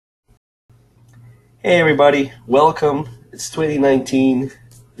Hey everybody, welcome. It's 2019.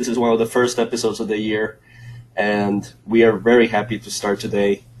 This is one of the first episodes of the year, and we are very happy to start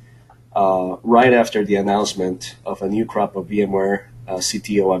today, right after the announcement of a new crop of VMware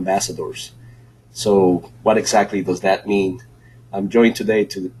CTO ambassadors. So, what exactly does that mean? I'm joined today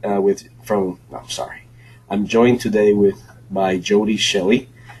to with from. I'm sorry. I'm joined today with by Jody Shelley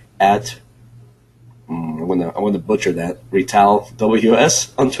at I'm gonna butcher that Rital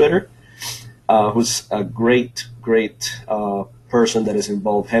WS on Twitter, who's a great person that is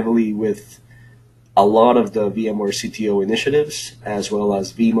involved heavily with a lot of the VMware CTO initiatives, as well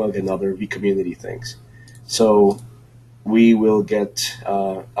as VMUG and other vCommunity things. So we will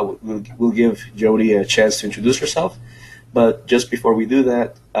we'll give Jody a chance to introduce herself. But just before we do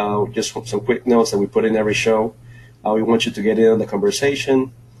that, just some quick notes that we put in every show. We want you to get in on the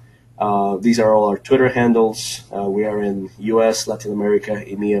conversation. These are all our Twitter handles. We are in US, Latin America,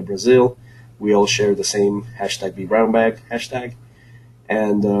 EMEA, Brazil. We all share the same hashtag #BeBrownBag hashtag.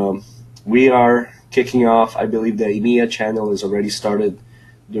 And we are kicking off, I believe the EMEA channel is already started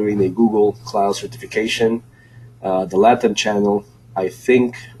doing a Google Cloud certification. The Latin channel, I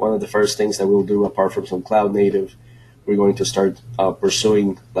think one of the first things that we'll do, apart from some cloud native, we're going to start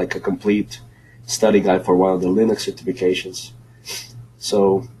pursuing like a complete study guide for one of the Linux certifications.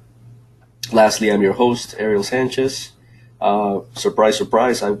 So lastly, I'm your host, Ariel Sanchez. Surprise,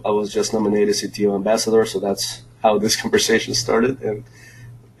 surprise, I was just nominated CTO ambassador, so that's how this conversation started, and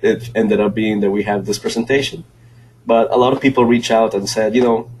it ended up being that we have this presentation. But a lot of people reach out and said,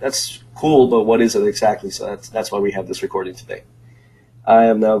 that's cool, but what is it exactly? So that's why we have this recording today. I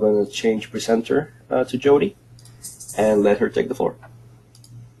am now going to change presenter to Jody and let her take the floor.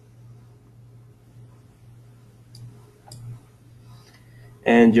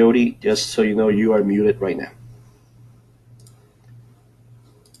 And Jody, just so you know, you are muted right now.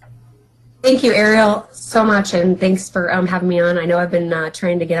 Thank you, Ariel, so much, and thanks for having me on. I know I've been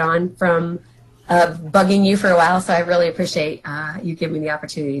trying to get on from bugging you for a while, so I really appreciate you giving me the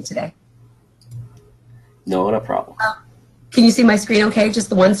opportunity today. Not a problem. Can you see my screen okay? Just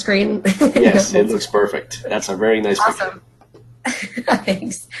the one screen? Yes, it looks perfect. That's a very nice awesome picture.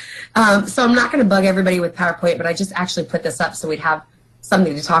 Thanks. So I'm not going to bug everybody with PowerPoint, but I just actually put this up so we'd have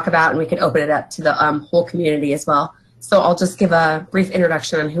something to talk about and we can open it up to the whole community as well. So I'll just give a brief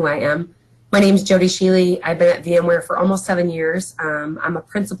introduction on who I am. My name is Jody Shelley. I've been at VMware for almost 7 years. I'm a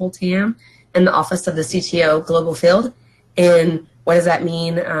principal TAM in the office of the CTO Global Field. And what does that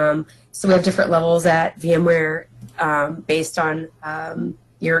mean? So we have different levels at VMware based on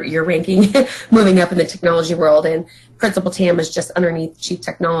your ranking moving up in the technology world. And principal TAM is just underneath chief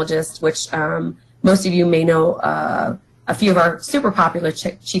technologist, which most of you may know a few of our super popular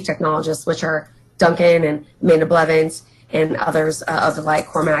chief technologists, which are Duncan and Amanda Blevins and others of the like,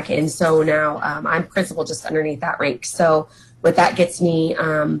 Cormac. And so now I'm principal just underneath that rank. So what that gets me,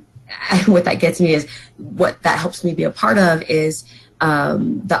 what that helps me be a part of is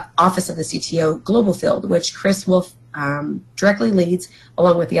the Office of the CTO Global Field, which Chris Wolf directly leads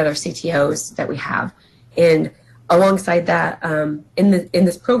along with the other CTOs that we have. And alongside that, in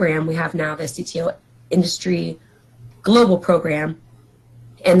this program, we have now the CTO Industry Global Program,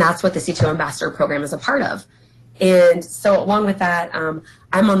 and that's what the CTO Ambassador Program is a part of. And so along with that, I'm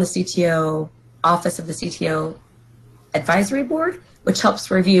on the CTO Office of the CTO Advisory Board, which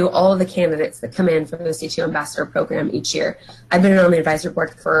helps review all of the candidates that come in for the CTO Ambassador Program each year. I've been on the advisory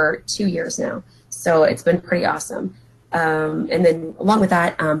board for 2 years now, so it's been pretty awesome. And then along with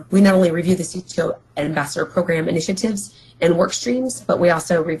that, we not only review the CTO Ambassador Program initiatives and work streams, but we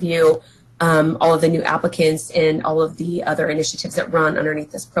also review all of the new applicants and all of the other initiatives that run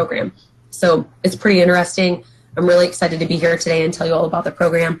underneath this program. So it's pretty interesting. I'm really excited to be here today and tell you all about the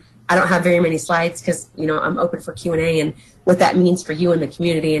program. I don't have very many slides because I'm open for Q&A and what that means for you and the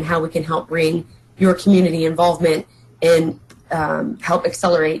community and how we can help bring your community involvement and help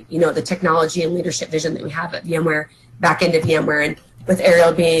accelerate the technology and leadership vision that we have at VMware back into VMware. And with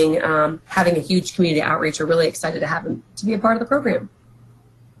Ariel being having a huge community outreach, we're really excited to have him to be a part of the program.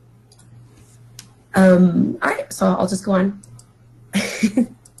 All right, so I'll just go on.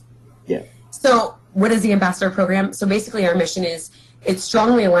 Yeah. So what is the Ambassador Program? So basically our mission is, it's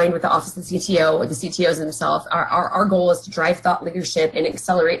strongly aligned with the Office of the CTO, or the CTOs themselves. Our goal is to drive thought leadership and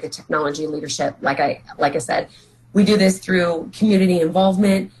accelerate the technology leadership. Like I said, we do this through community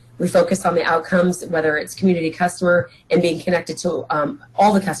involvement. We focus on the outcomes, whether it's community customer and being connected to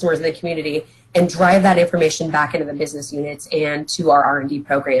all the customers in the community, and drive that information back into the business units and to our R&D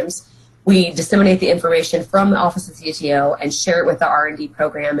programs. We disseminate the information from the Office of the CTO and share it with the R&D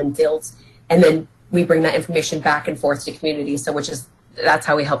program and fields, and then we bring that information back and forth to community, so which is that's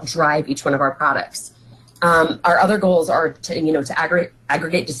how we help drive each one of our products. Our other goals are to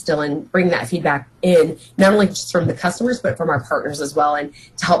aggregate, distill, and bring that feedback in, not only just from the customers, but from our partners as well, and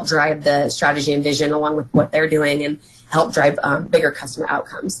to help drive the strategy and vision along with what they're doing and help drive bigger customer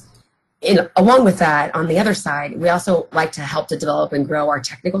outcomes. And along with that, on the other side, we also like to help to develop and grow our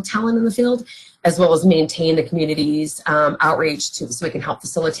technical talent in the field, as well as maintain the community's outreach so we can help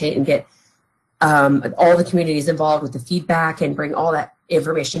facilitate and get all the communities involved with the feedback and bring all that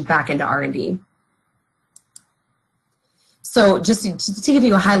information back into R&D. So just to give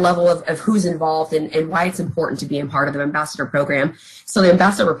you a high level of who's involved and why it's important to be a part of the Ambassador Program. So the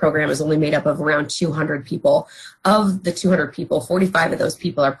Ambassador Program is only made up of around 200 people. Of the 200 people, 45 of those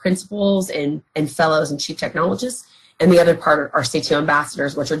people are principals and fellows and chief technologists. And the other part are CTO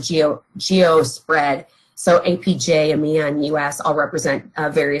ambassadors, which are geo spread. So APJ, EMEA, and US all represent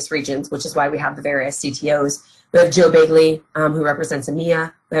various regions, which is why we have the various CTOs. We have Joe Bagley, who represents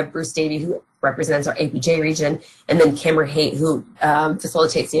EMEA. We have Bruce Davey, who represents our APJ region, and then Cameron Haight, who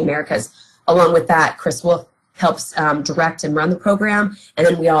facilitates the Americas. Along with that, Chris Wolf helps direct and run the program, and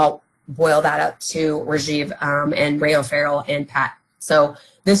then we all boil that up to Rajiv and Ray O'Farrell and Pat. So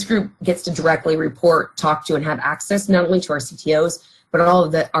this group gets to directly report, talk to, and have access not only to our CTOs, but all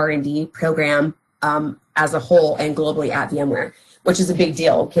of the R&D program as a whole and globally at VMware, which is a big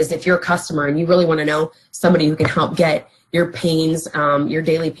deal, because if you're a customer and you really want to know somebody who can help get your pains, your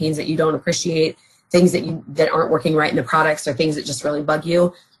daily pains that you don't appreciate, things that aren't working right in the products, or things that just really bug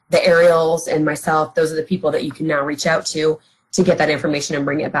you, the Ariels and myself, those are the people that you can now reach out to get that information and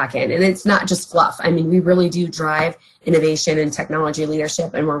bring it back in. And it's not just fluff. I mean, we really do drive innovation and technology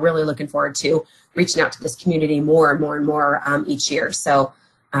leadership, and we're really looking forward to reaching out to this community more and more and more each year. So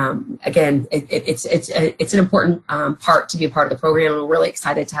again, it's an important part to be a part of the program, and we're really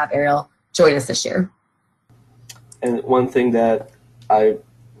excited to have Ariel join us this year. And one thing that I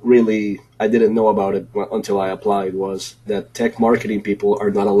didn't know about it until I applied was that tech marketing people are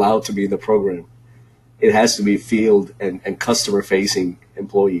not allowed to be in the program. It has to be field and customer-facing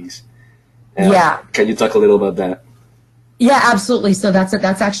employees. And yeah. Can you talk a little about that? Yeah, absolutely. So that's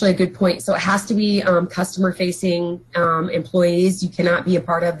actually a good point. So it has to be customer-facing employees. You cannot be a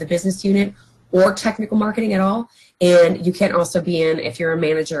part of the business unit or technical marketing at all. And you can also be in if you're a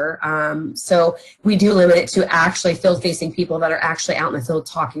manager. So we do limit it to actually field-facing people that are actually out in the field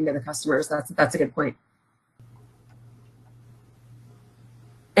talking to the customers. That's a good point.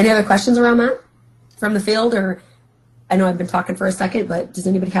 Any other questions around that from the field? Or I know I've been talking for a second, but does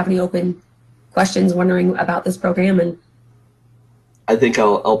anybody have any open questions, wondering about this program? And I think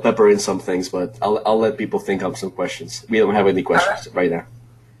I'll pepper in some things, but I'll let people think of some questions. We don't have any questions right now.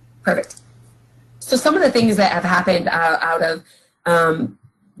 Perfect. So some of the things that have happened out of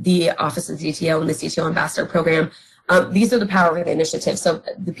the Office of CTO and the CTO Ambassador Program, these are the power of the initiative. So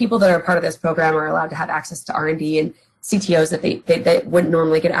the people that are part of this program are allowed to have access to R&D and CTOs that they wouldn't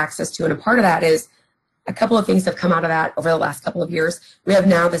normally get access to. And a part of that is a couple of things have come out of that over the last couple of years. We have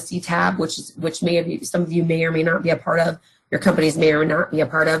now the CTAB, which some of you may or may not be a part of. Your companies may or may not be a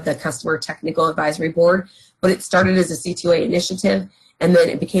part of the Customer Technical Advisory Board, but it started as a CTOA initiative, and then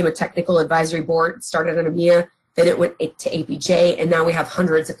it became a technical advisory board. It started in EMEA, then it went to APJ, and now we have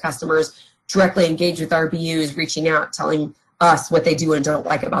hundreds of customers directly engaged with our BUs, reaching out, telling us what they do and don't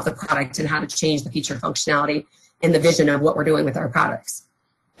like about the product and how to change the feature functionality and the vision of what we're doing with our products.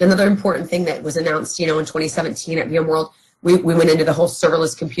 Another important thing that was announced, in 2017 at VMworld, we went into the whole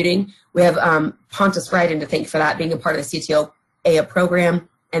serverless computing. We have Pontus Ryden to thank for that, being a part of the CTO AIA program,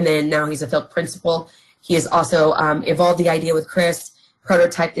 and then now he's a field principal. He has also evolved the idea with Chris,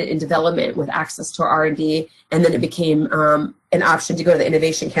 prototyped it in development with access to our R&D, and then it became an option to go to the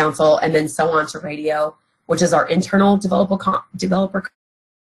Innovation Council, and then so on to Radio, which is our internal developer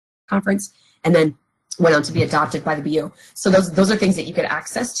conference, and then went on to be adopted by the BU. So those are things that you get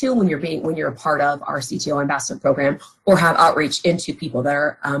access to when you're a part of our CTO Ambassador Program, or have outreach into people that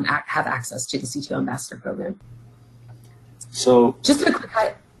are have access to the CTO Ambassador Program. So just a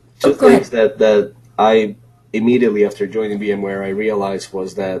quick two things that I immediately after joining VMware I realized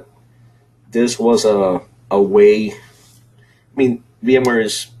was that this was a way. I mean, VMware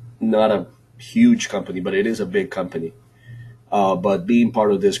is not a huge company, but it is a big company. But being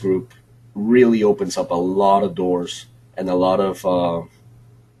part of this group really opens up a lot of doors and a lot of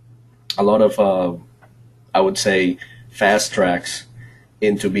I would say fast tracks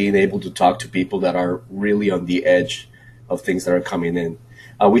into being able to talk to people that are really on the edge of things that are coming in.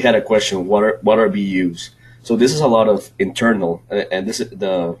 We had a question: what are BUs? So this is a lot of internal, and this is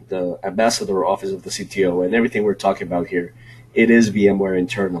the ambassador office of the CTO, and everything we're talking about here. It is VMware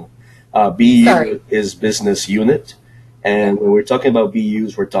internal. BU is business unit, And when we're talking about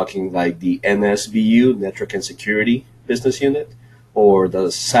BUs, we're talking like the NSBU, Network and Security Business Unit, or the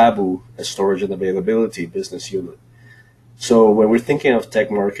SABU, Storage and Availability Business Unit. So when we're thinking of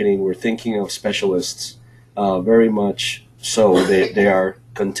tech marketing, we're thinking of specialists, very much so they are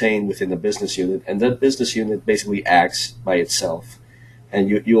contained within the business unit, and that business unit basically acts by itself. And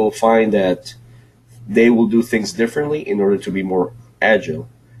you'll find that they will do things differently in order to be more agile.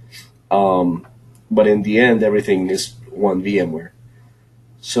 But in the end, everything is one VMware.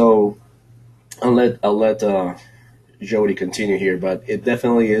 So I'll let Jody continue here, but it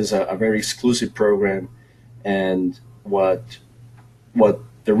definitely is a very exclusive program. And what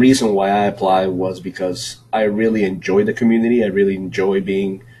the reason why I applied was because I really enjoy the community. I really enjoy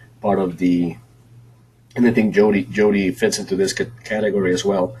being part of the, and I think Jody fits into this category as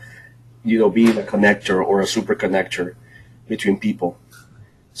well. Being a connector or a super connector between people.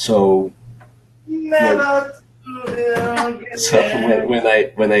 So when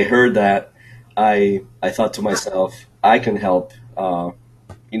I heard that, I thought to myself, I can help.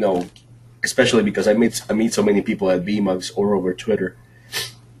 Especially because I meet so many people at VMUGs or over Twitter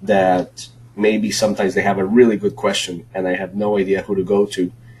that maybe sometimes they have a really good question and I have no idea who to go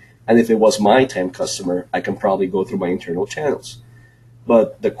to. And if it was my time customer, I can probably go through my internal channels.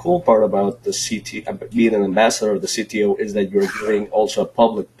 But the cool part about the being an ambassador of the CTO is that you're giving also a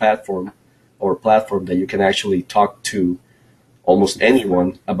public platform that you can actually talk to almost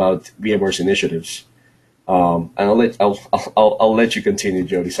anyone about VMware's initiatives. And I'll let you continue,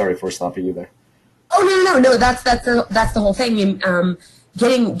 Jody. Sorry for stopping you there. Oh no. That's the whole thing.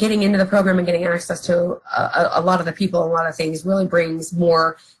 Getting into the program and getting access to a lot of the people, a lot of things really brings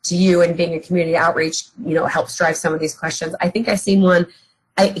more to you, and being a community outreach, helps drive some of these questions. I think I've seen one.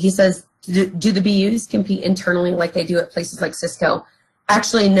 He says, do the BUs compete internally like they do at places like Cisco?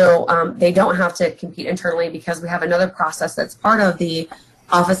 Actually, no, they don't have to compete internally, because we have another process that's part of the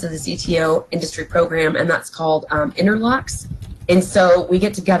Office of the CTO industry program, and that's called interlocks. And so we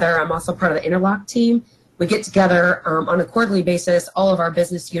get together. I'm also part of the interlock team. We get together on a quarterly basis, all of our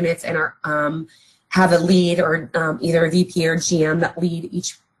business units, and have a lead, or either a VP or GM that lead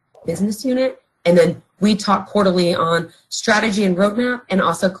each business unit. And then we talk quarterly on strategy and roadmap, and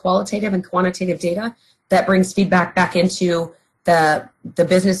also qualitative and quantitative data that brings feedback back into the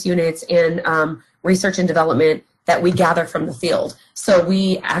business units and research and development that we gather from the field. So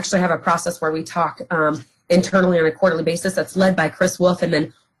we actually have a process where we talk internally on a quarterly basis that's led by Chris Wolf, and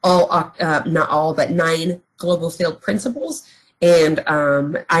then not all, but 9 global field principals. And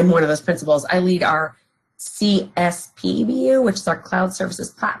I'm one of those principals. I lead our CSPBU, which is our Cloud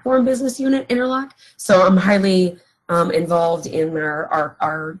Services Platform Business Unit interlock. So I'm highly involved in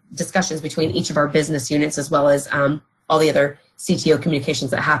our discussions between each of our business units, as well as all the other CTO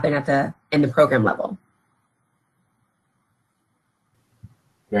communications that happen in the program level.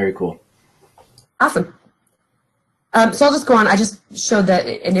 Very cool. Awesome. So I'll just go on. I just showed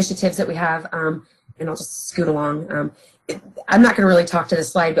the initiatives that we have, and I'll just scoot along. I'm not going to really talk to this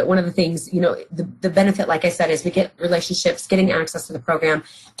slide, but one of the things, the benefit, like I said, is we get relationships. Getting access to the program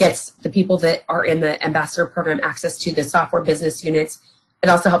gets the people that are in the ambassador program access to the software business units. It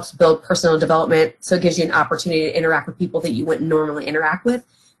also helps build personal development, so it gives you an opportunity to interact with people that you wouldn't normally interact with,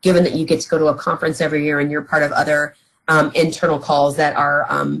 given that you get to go to a conference every year and you're part of other internal calls that are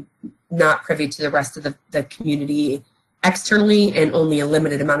not privy to the rest of the community externally, and only a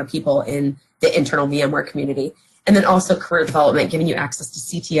limited amount of people in the internal VMware community. And then also career development, giving you access to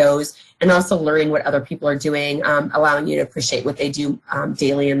CTOs, and also learning what other people are doing, allowing you to appreciate what they do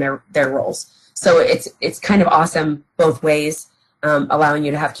daily in their roles. So it's kind of awesome both ways, allowing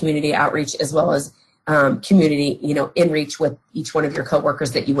you to have community outreach as well as community, in reach with each one of your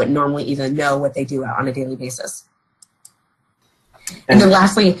coworkers that you wouldn't normally even know what they do on a daily basis. And then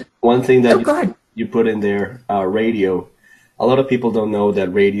lastly, one thing that go ahead. You put in there, radio. A lot of people don't know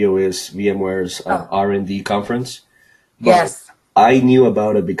that radio is VMware's R&D conference. Yes. I knew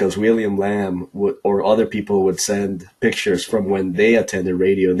about it because William Lamb or other people would send pictures from when they attended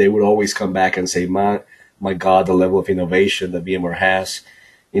radio. They would always come back and say, my God, the level of innovation that VMware has,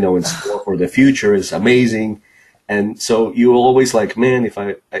 in store for the future is amazing. And so you always like, man,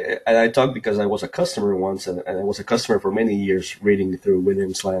 I talked because I was a customer once, and I was a customer for many years, reading through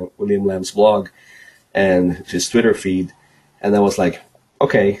William Lamb's blog and his Twitter feed. And I was like,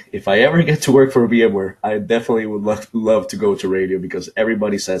 okay, if I ever get to work for VMware, I definitely would love to go to radio, because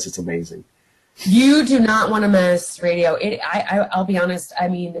everybody says it's amazing. You do not want to miss radio. I'll be honest. I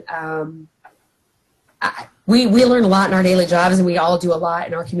mean, we learn a lot in our daily jobs, and we all do a lot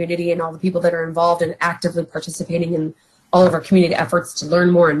in our community, and all the people that are involved and actively participating in all of our community efforts to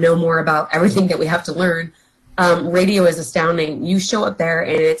learn more and know more about everything that we have to learn. radio is astounding. You show up there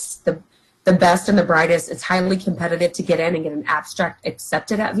and it's the best and the brightest. It's highly competitive to get in and get an abstract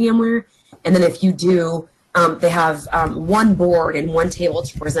accepted at VMware. And then if you do, they have one board and one table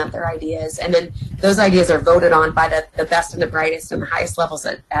to present their ideas. And then those ideas are voted on by the best and the brightest and the highest levels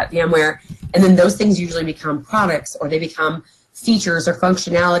at VMware. And then those things usually become products, or they become features or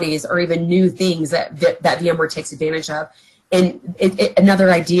functionalities or even new things that VMware takes advantage of. And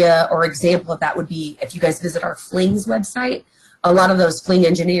another idea or example of that would be if you guys visit our Flings website. A lot of those Fling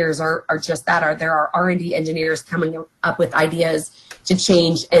engineers are just that. There are R&D engineers coming up with ideas to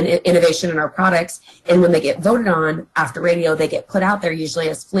change and innovation in our products. And when they get voted on after radio, they get put out there usually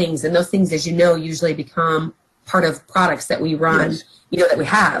as Flings. And those things, as you know, usually become part of products that we run, yes, that we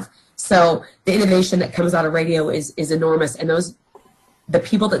have. So the innovation that comes out of radio is enormous. And the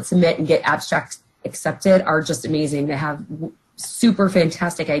people that submit and get abstracts accepted are just amazing. They have super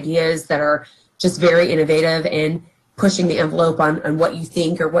fantastic ideas that are just very innovative and pushing the envelope on what you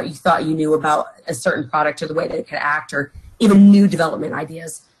think or what you thought you knew about a certain product or the way that it could act, or even new development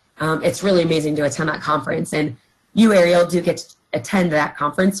ideas. It's really amazing to attend that conference. And you, Ariel, do get to attend that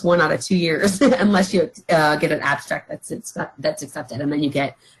conference 1 out of 2 years, unless you get an abstract that's accepted, and then you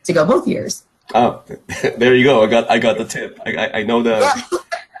get to go both years. Oh, there you go. I got the tip. I know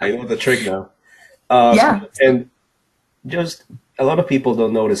the trick now. Yeah. And just a lot of people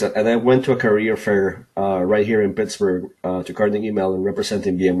don't notice it. And I went to a career fair right here in Pittsburgh to Carnegie Mellon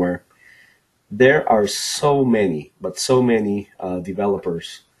representing VMware. There are so many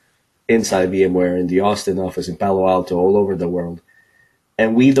developers inside VMware, in the Austin office, in Palo Alto, all over the world.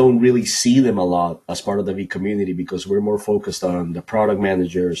 And we don't really see them a lot as part of the V community because we're more focused on the product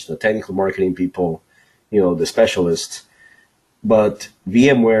managers, the technical marketing people, the specialists. But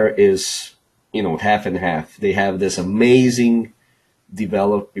VMware is, half and half. They have this amazing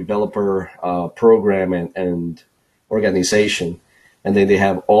developer program and organization. And then they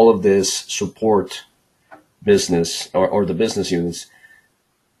have all of this support business or the business units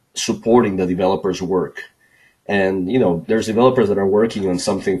supporting the developers' work. And, there's developers that are working on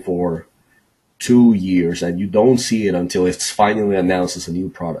something for 2 years and you don't see it until it's finally announced as a new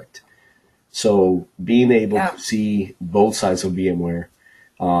product. So being able to see both sides of VMware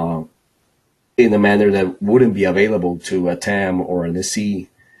in a manner that wouldn't be available to a TAM or an SE,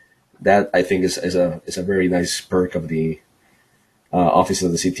 that I think is a very nice perk of the Office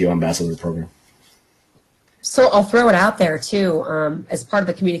of the CTO Ambassador Program. So I'll throw it out there too, as part of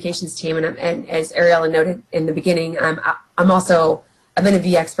the communications team, and as Ariella noted in the beginning, I've been a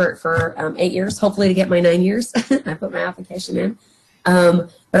V expert for 8 years, hopefully to get my 9 years. I put my application in.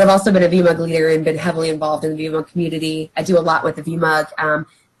 But I've also been a VMUG leader and been heavily involved in the VMUG community. I do a lot with the VMUG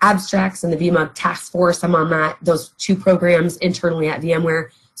abstracts and the VMUG task force. I'm on those 2 programs internally at VMware.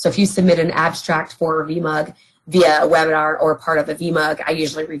 So if you submit an abstract for VMUG via a webinar or part of a VMUG, I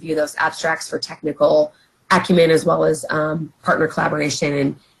usually review those abstracts for technical acumen as well as partner collaboration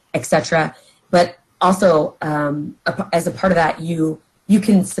and etc. But also as a part of that, you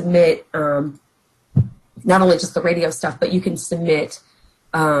can submit not only just the radio stuff, but you can submit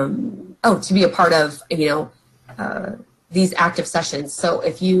to be a part of these active sessions. So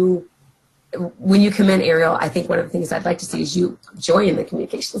when you come in, Ariel, I think one of the things I'd like to see is you join the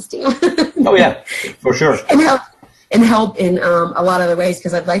communications team. Oh yeah, for sure. And help in a lot of other ways,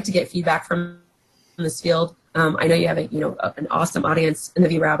 because I'd like to get feedback from this field. I know you have an awesome audience in the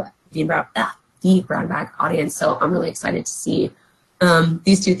the brown bag audience. So I'm really excited to see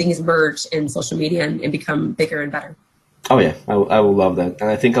these 2 things merge in social media and become bigger and better. Oh yeah, I will love that. And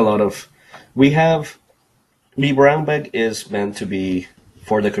I think V Brown Bag is meant to be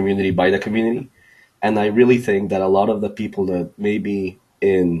for the community, by the community. And I really think that a lot of the people that may be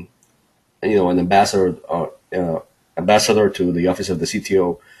in, an ambassador to the Office of the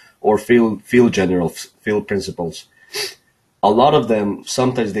CTO or field generals, field principals, a lot of them,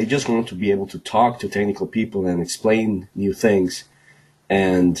 sometimes they just want to be able to talk to technical people and explain new things.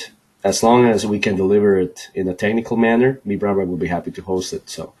 And as long as we can deliver it in a technical manner, V Brown Bag will be happy to host it.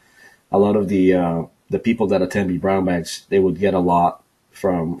 So a lot of the people that attend V Brown Bags, they would get a lot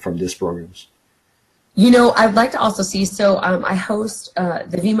from these programs. I'd like to also see, I host the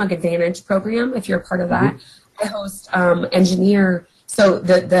VMUG Advantage program, if you're a part of that. Mm-hmm. I host engineer. So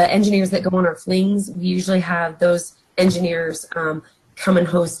the engineers that go on our Flings, we usually have those engineers come and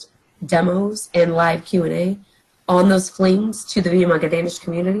host demos and live Q&A on those Flings to the VMUG Advantage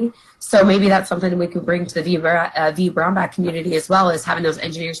community. So maybe that's something we could bring to the V Brown Bag community as well, as having those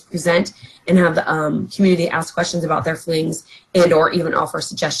engineers present and have the community ask questions about their Flings and or even offer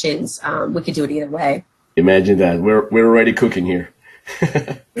suggestions. We could do it either way. Imagine that. We're already cooking here.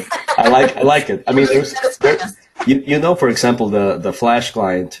 I like it. I mean, you know, for example, the Flash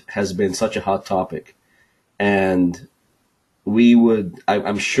client has been such a hot topic, and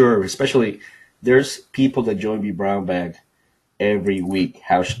I'm sure, especially there's people that join B Brown Bag every week.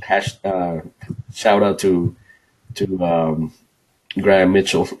 Shout out to Graham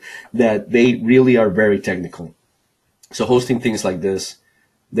Mitchell, that they really are very technical. So hosting things like this,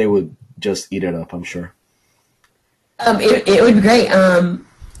 they would just eat it up, I'm sure. It would be great.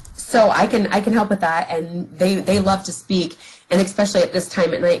 So I can help with that, and they love to speak, and especially at this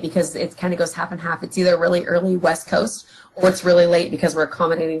time at night because it kind of goes half and half. It's either really early West Coast or it's really late because we're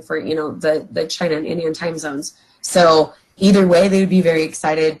accommodating for the China and Indian time zones. So either way, they would be very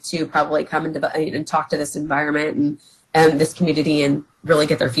excited to probably come and talk to this environment and this community and really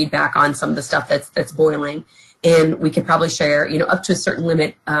get their feedback on some of the stuff that's boiling. And we could probably share, up to a certain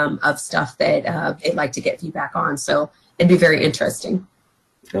limit of stuff that they'd like to get feedback on. So it'd be very interesting.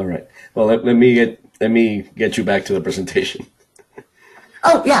 All right. Well, let me get you back to the presentation.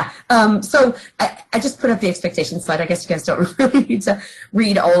 Oh yeah. So I just put up the expectations slide. I guess you guys don't really need to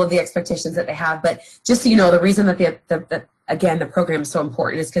read all of the expectations that they have, but just so you know, the reason that the program is so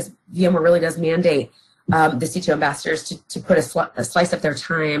important is because VMware really does mandate the CTO ambassadors to put a slice of their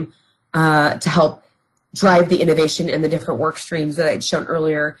time to help drive the innovation and the different work streams that I'd shown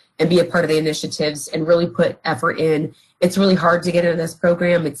earlier and be a part of the initiatives and really put effort in. It's really hard to get into this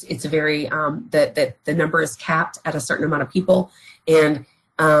program. It's very, the number is capped at a certain amount of people. And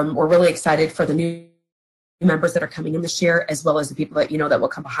we're really excited for the new members that are coming in this year, as well as the people that, that will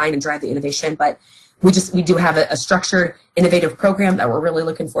come behind and drive the innovation. But we do have a structured, innovative program that we're really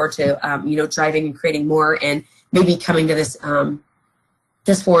looking forward to, driving and creating more, and maybe coming to this,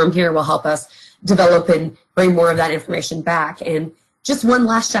 this forum here will help us develop and bring more of that information back. And just one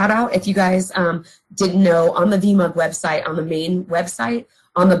last shout out, if you guys didn't know, on the VMUG website, on the main website,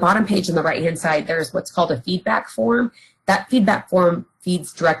 on the bottom page on the right-hand side, there's what's called a feedback form. That feedback form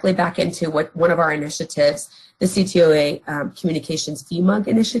feeds directly back into one of our initiatives, the CTOA Communications VMUG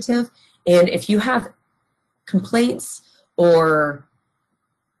initiative. And if you have complaints or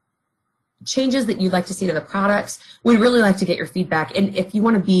changes that you'd like to see to the products, we'd really like to get your feedback. And if you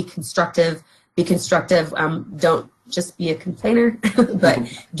want to be constructive, don't just be a complainer, but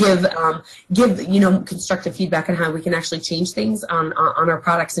give constructive feedback on how we can actually change things on our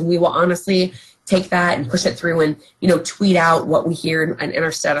products. And we will honestly take that and push it through and tweet out what we hear and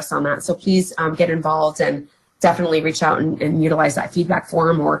our status on that. So please get involved and definitely reach out and utilize that feedback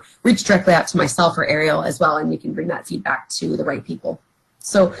form, or reach directly out to myself or Ariel as well, and we can bring that feedback to the right people.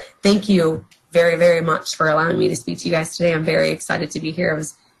 So thank you very, very much for allowing me to speak to you guys today. I'm very excited to be here. I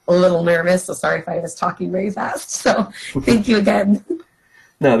was a little nervous, so sorry if I was talking very fast. So thank you again.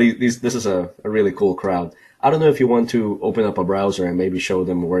 No, this is a really cool crowd. I don't know if you want to open up a browser and maybe show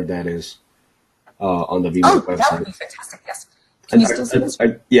them where that is on the VMUG website. That would be fantastic, yes. Can you still see this?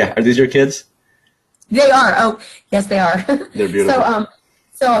 Yeah, are these your kids? They are. Oh, yes, they are. They're beautiful.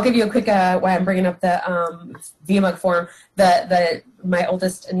 So I'll give you a quick why I'm bringing up the VMUG forum. My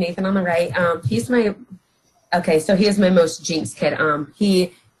oldest, Nathan, on the right. He is my most jinxed kid.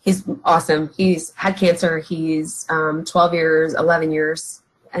 He's awesome. He's had cancer. He's 12 years, 11 years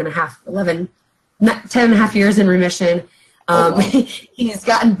and a half, 10 and a half years in remission. Wow. He's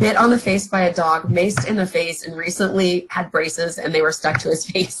gotten bit on the face by a dog, maced in the face, and recently had braces, and they were stuck to his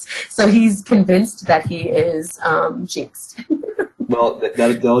face. So he's convinced that he is jinxed. Well,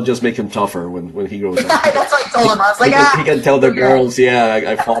 that'll just make him tougher when he grows up. That's what I told him. I was like, he can tell the girls,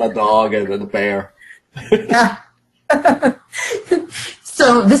 I fought a dog and a bear. Yeah.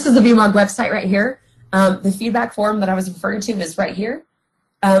 So this is the VMUG website right here. The feedback form that I was referring to is right here.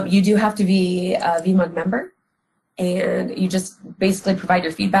 You do have to be a VMUG member, and you just basically provide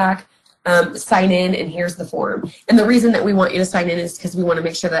your feedback, sign in, and here's the form. And the reason that we want you to sign in is because we want to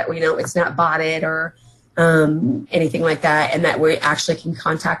make sure that it's not botted or anything like that, and that we actually can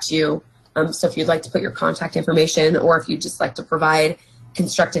contact you. So if you'd like to put your contact information, or if you'd just like to provide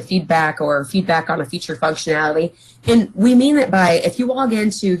constructive feedback or feedback on a feature functionality. And we mean it by, if you log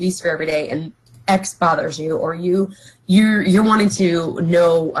into vSphere every day and X bothers you, or you're wanting to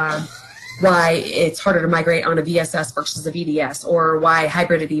know why it's harder to migrate on a VSS versus a VDS, or why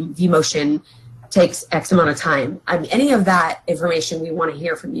hybrid vMotion takes X amount of time. Any of that information we want to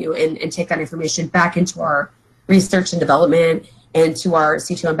hear from you, and take that information back into our research and development and to our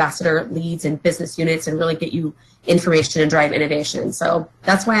CTO ambassador leads and business units, and really get you information and drive innovation. So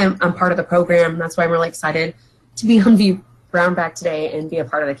that's why I'm part of the program. That's why I'm really excited to be on V Brown Bag today and be a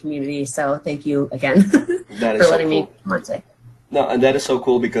part of the community. So thank you again for letting me come on today. No, and that is so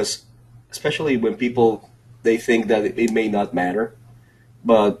cool, because especially when people, they think that it may not matter,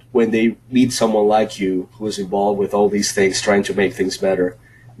 But when they meet someone like you who is involved with all these things, trying to make things better,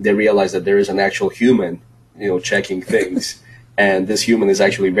 they realize that there is an actual human, checking things, and this human is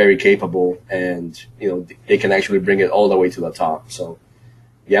actually very capable, and they can actually bring it all the way to the top. So,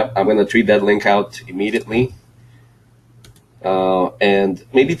 yeah, I'm gonna tweet that link out immediately, and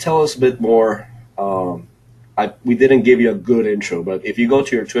maybe tell us a bit more. We didn't give you a good intro, but if you go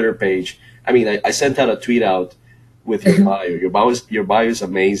to your Twitter page, I sent out a tweet out with your bio. Your bio is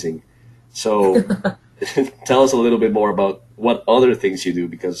amazing. So tell us a little bit more about what other things you do,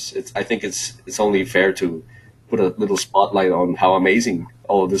 because I think it's only fair to put a little spotlight on how amazing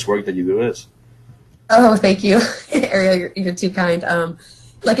all of this work that you do is. Oh, thank you, Ariel. You're too kind.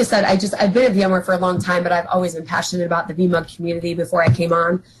 Like I said, I've been at VMware for a long time, but I've always been passionate about the VMUG community before I came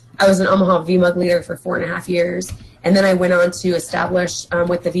on. I was an Omaha VMUG leader for 4.5 years, and then I went on to establish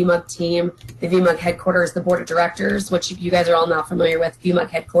with the VMUG team, the VMUG headquarters, the board of directors, which you guys are all now familiar with. VMUG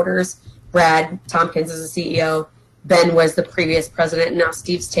headquarters, Brad Tompkins is the CEO, Ben was the previous president, and now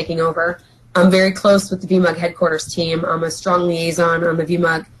Steve's taking over. I'm very close with the VMUG headquarters team. I'm a strong liaison on the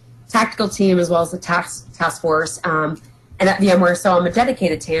VMUG tactical team as well as the task force. And at VMware, so I'm a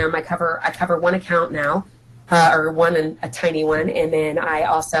dedicated TAM. I cover one account now, or one and a tiny one, and then I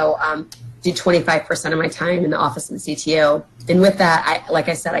also do 25% of my time in the office of the CTO. And with that, like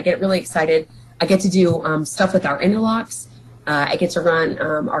I said, I get really excited. I get to do stuff with our interlocks. I get to run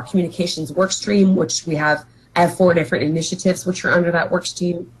our communications work stream, which I have 4 different initiatives which are under that work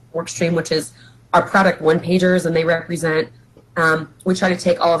stream, which is our product one-pagers, and they represent, we try to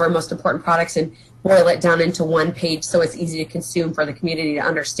take all of our most important products and boil it down into one page so it's easy to consume for the community to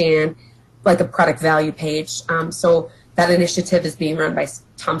understand, like a product value page. So that initiative is being run by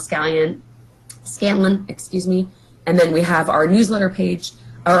Tom Scanlon, and then we have our newsletter page,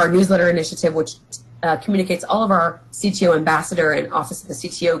 or our newsletter initiative, which communicates all of our CTO ambassador and Office of the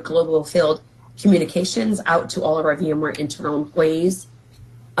CTO global field communications out to all of our VMware internal employees.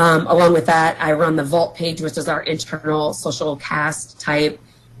 Along with that, I run the Vault page, which is our internal social cast type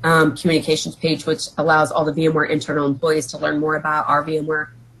communications page, which allows all the VMware internal employees to learn more about our VMware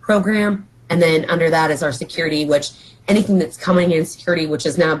program. And then under that is our security, which anything that's coming in security, which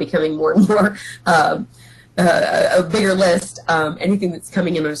is now becoming more and more a bigger list, anything that's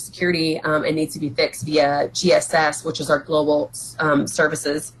coming in our security and needs to be fixed via GSS, which is our global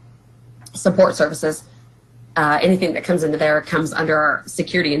services, support services. Anything that comes into there comes under our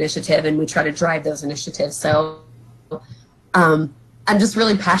security initiative, and we try to drive those initiatives. So I'm just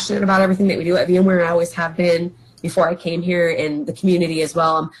really passionate about everything that we do at VMware. I always have been before I came here, in the community as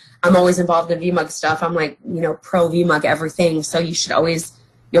well. I'm always involved in VMUG stuff. I'm like, pro VMUG everything. So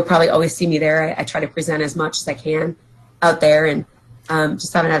you'll probably always see me there. I try to present as much as I can out there, and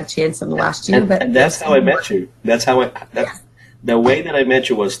just haven't had a chance in the last year. And that's how I met you. The way that I met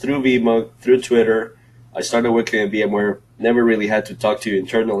you was through VMUG, through Twitter. I started working at VMware, never really had to talk to you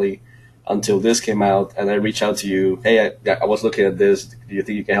internally until this came out, and I reached out to you. Hey, I was looking at this. Do you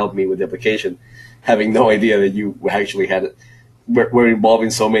think you can help me with the application? Having no idea that you actually were involved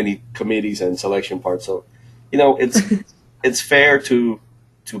in so many committees and selection parts. So, it's fair to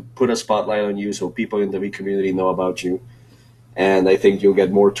put a spotlight on you so people in the V community know about you. And I think you'll get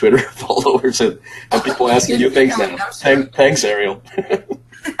more Twitter followers and people asking you things now. Thanks, Ariel.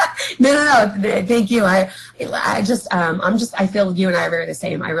 No. Thank you. I feel you and I are very the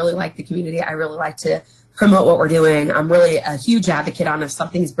same. I really like the community. I really like to promote what we're doing. I'm really a huge advocate on if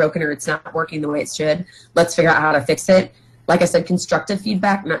something's broken or it's not working the way it should, let's figure out how to fix it. Like I said, constructive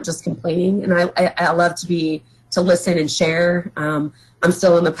feedback, not just complaining. And I love to listen and share. I'm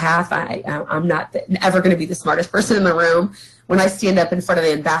still in the path. I'm not ever going to be the smartest person in the room. When I stand up in front of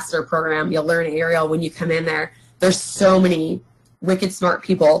the ambassador program, you'll learn, Ariel, when you come in there, there's so many wicked smart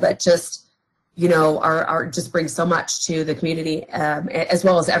people that just, are just bring so much to the community, as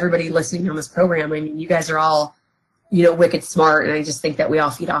well as everybody listening on this program. I mean, you guys are all, wicked smart, and I just think that we all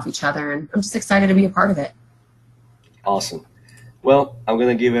feed off each other, and I'm just excited to be a part of it. Awesome. Well, I'm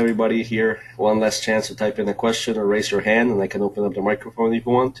going to give everybody here one last chance to type in a question or raise your hand, and I can open up the microphone if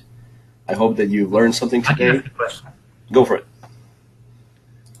you want. I hope that you've learned something today. I can ask a question. Go for it.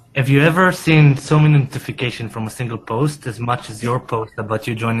 Have you ever seen so many notifications from a single post as much as your post about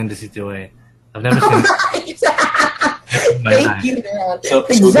you joining the CTOA? I've never seen Thank you,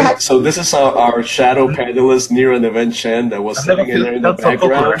 man. So this is our shadow panelist, Niran Event Chen, that was sitting in there in the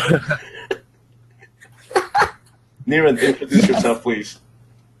background. Niran, introduce yourself, please.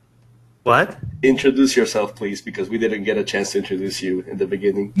 What? Introduce yourself, please, because we didn't get a chance to introduce you in the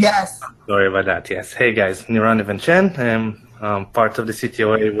beginning. Yes. Sorry about that. Yes. Hey, guys. Niran Event Chen. I'm part of the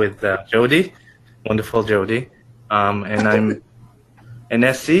CTOA with Jody, wonderful Jody. And and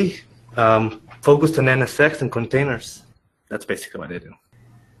SE, focused on NSX and containers. That's basically what I do.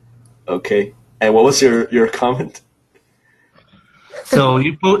 Okay. And what was your comment? So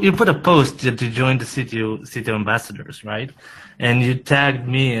you put a post to join the CTO ambassadors, right? And you tagged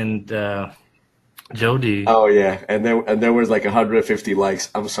me and Jody. Oh yeah, and there was like 150 likes.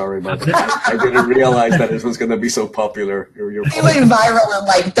 I'm sorry about that. I didn't realize that it was gonna be so popular. Your It went viral in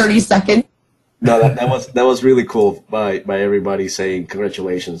like 30 seconds. No, that was really cool by everybody saying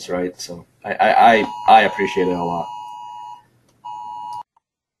congratulations, right? So I appreciate it a lot.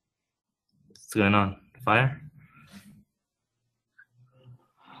 What's going on? Fire?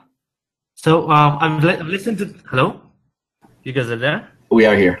 So I've listened to. Hello, you guys are there? We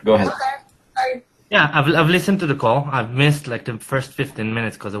are here. Go ahead. Okay. Sorry. Yeah, I've listened to the call. I've missed like the first 15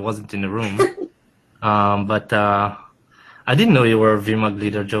 minutes because I wasn't in the room. But I didn't know you were a VMUG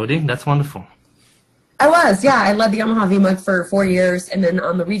leader, Jody. That's wonderful. I was, yeah. I led the Omaha VMUG for 4 years, and then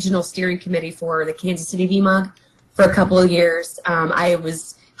on the regional steering committee for the Kansas City VMUG for a couple of years. I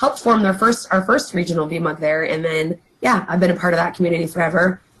helped form our first regional VMUG there, and then yeah, I've been a part of that community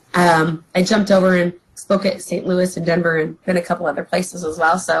forever. I jumped over and spoke at St. Louis and Denver, and been a couple other places as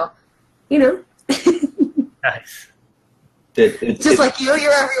well. So, you know, Nice. just like you're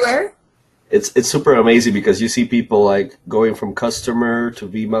everywhere. It's super amazing because you see people like going from customer to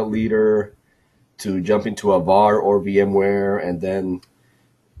VMUG leader to jump into a VAR or VMware, and then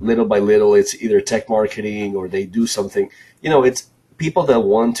little by little it's either tech marketing or they do something. You know, it's people that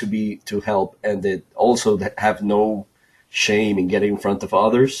want to help, and that also that have no shame in getting in front of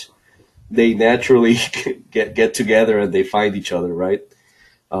others. They naturally get together and they find each other, right?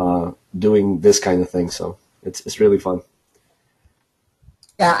 Doing this kind of thing. So it's really fun.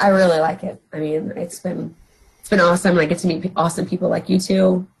 Yeah, I really like it. I mean, it's been awesome. I get to meet awesome people like you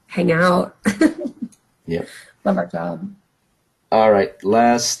two, hang out. Yeah. Love our job. All right,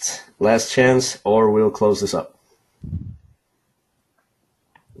 last chance, or we'll close this up.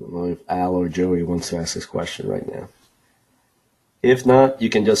 I don't know if Al or Joey wants to ask this question right now. If not, you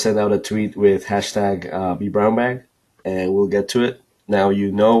can just send out a tweet with hashtag #BBrownBag, and we'll get to it. Now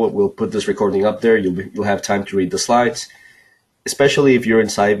you know we'll put this recording up there. You'll have time to read the slides, especially if you're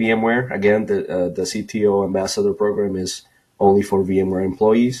inside VMware. Again, the CTO Ambassador Program is only for VMware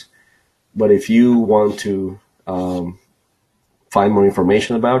employees. But if you want to find more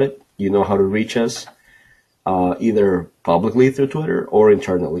information about it, you know how to reach us, either publicly through Twitter or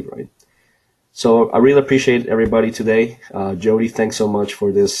internally, right? So I really appreciate everybody today. Jody, thanks so much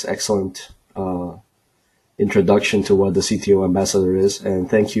for this excellent introduction to what the CTO Ambassador is. And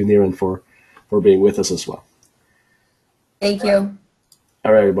thank you, Niran, for being with us as well. Thank you.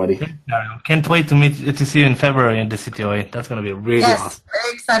 All right, everybody. Can't wait to see you in February in the CTOA. That's going to be really Yes, awesome.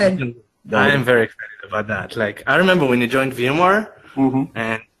 very excited. I am very excited about that. Like, I remember when you joined VMware,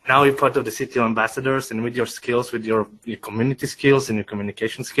 and now you're part of the CTO ambassadors, and with your skills, with your community skills and your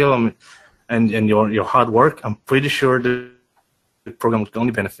communication skill, and your hard work, I'm pretty sure the program would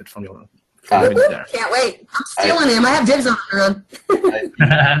only benefit from your there. Can't wait. I'm stealing him. I have dibs on him.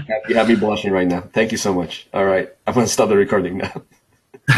 You have me blushing right now. Thank you so much. All right, I'm going to stop the recording now.